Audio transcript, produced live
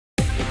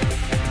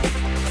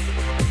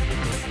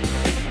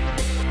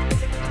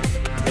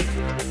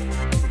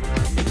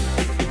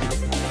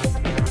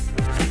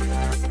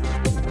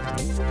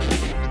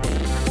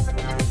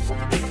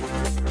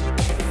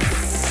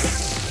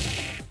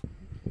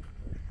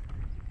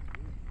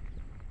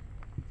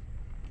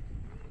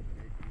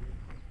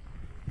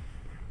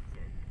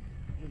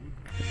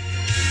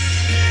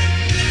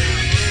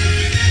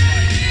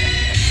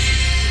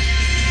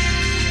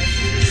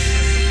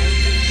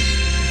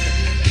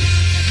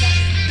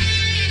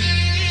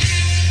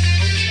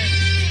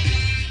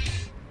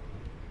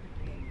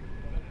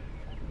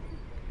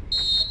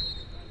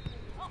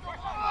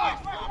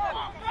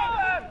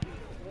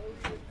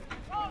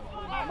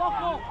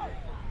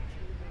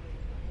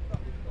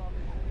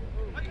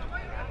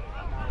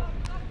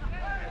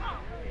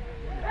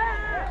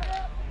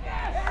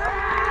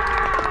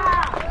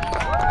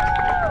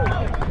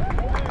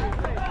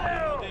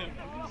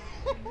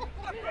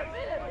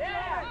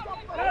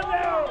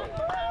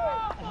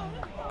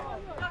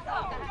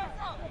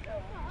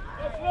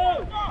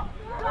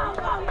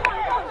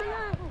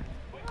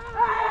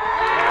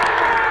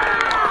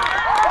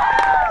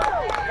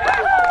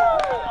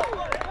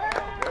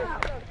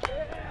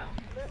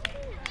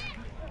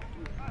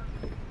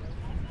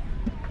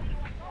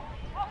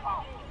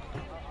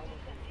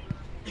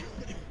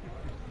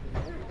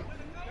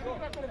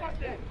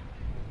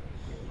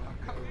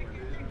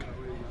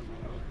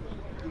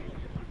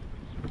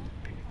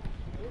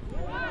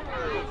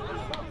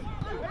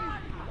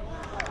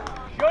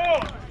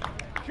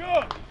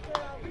Sure.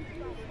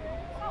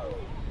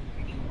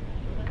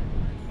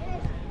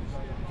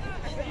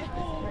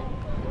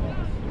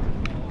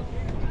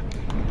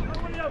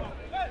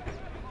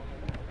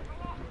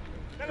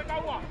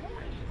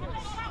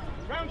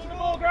 Round to the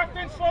ball,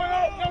 Grafton, slow it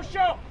up, no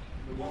shot.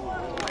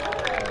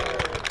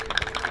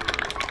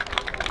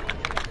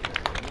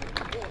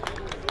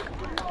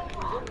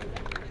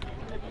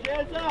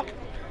 Cheers up.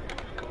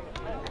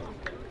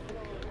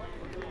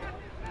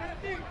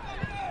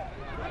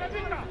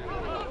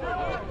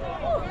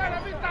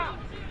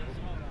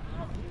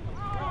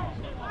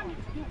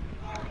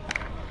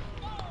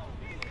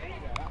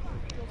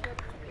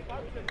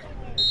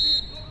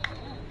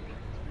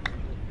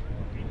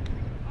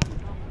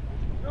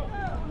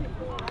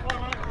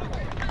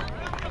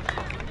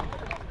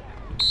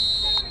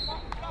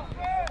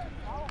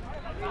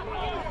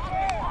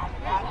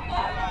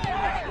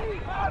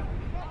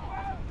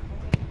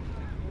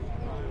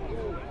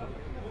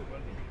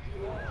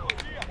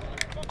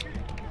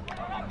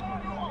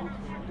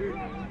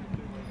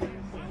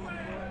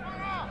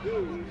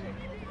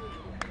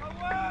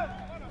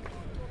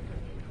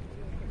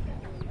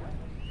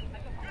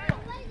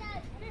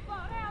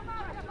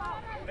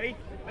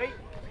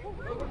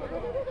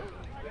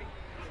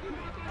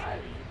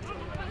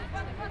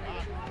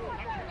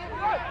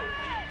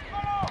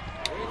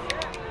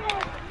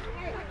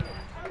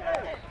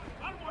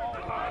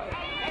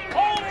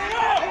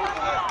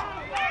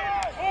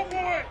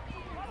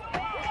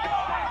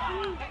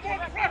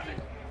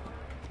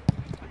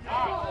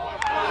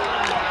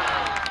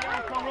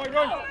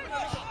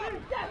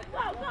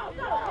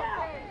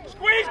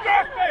 Squeeze,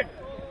 Grafton!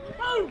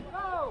 Move!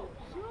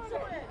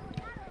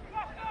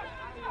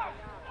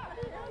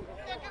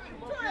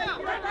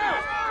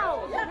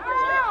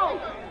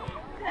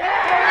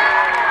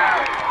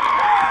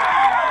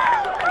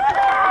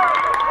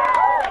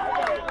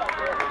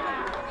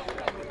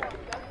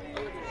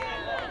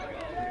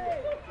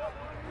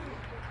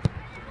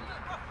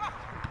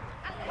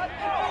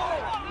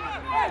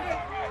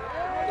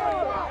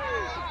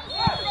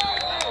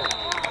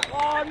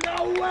 Oh, no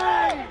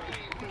way!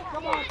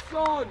 Come on,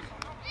 son!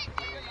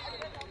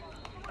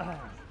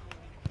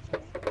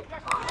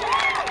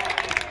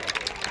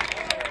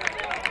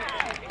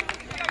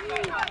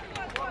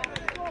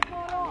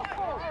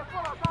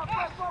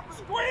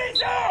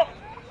 Squeeze up!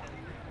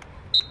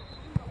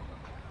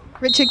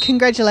 Richard,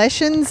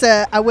 congratulations.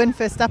 A win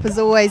first up is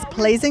always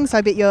pleasing, so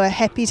I bet you're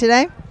happy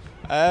today.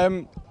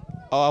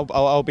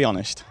 I'll be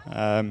honest.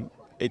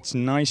 It's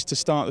nice to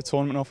start the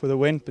tournament off with a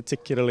win,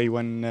 particularly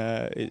when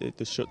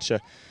there's such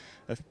a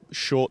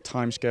short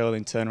time scale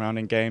in turnaround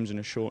in games and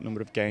a short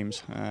number of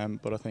games.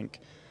 But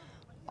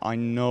I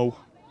know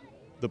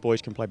the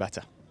boys can play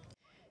better.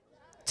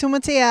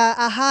 Tumati,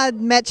 a hard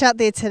match out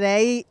there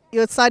today.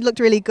 Your side looked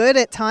really good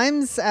at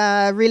times,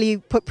 really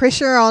put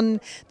pressure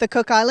on the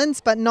Cook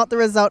Islands, but not the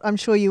result I'm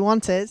sure you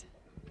wanted.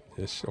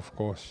 Yes, of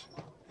course.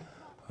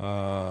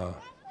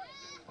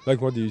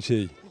 Like what you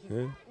say,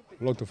 a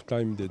lot of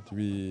time that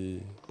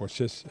we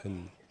possess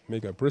and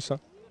make a pressure,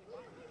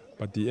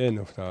 but the end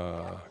of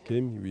the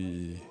game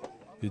we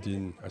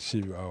didn't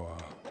achieve our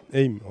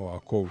aim or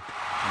our goal.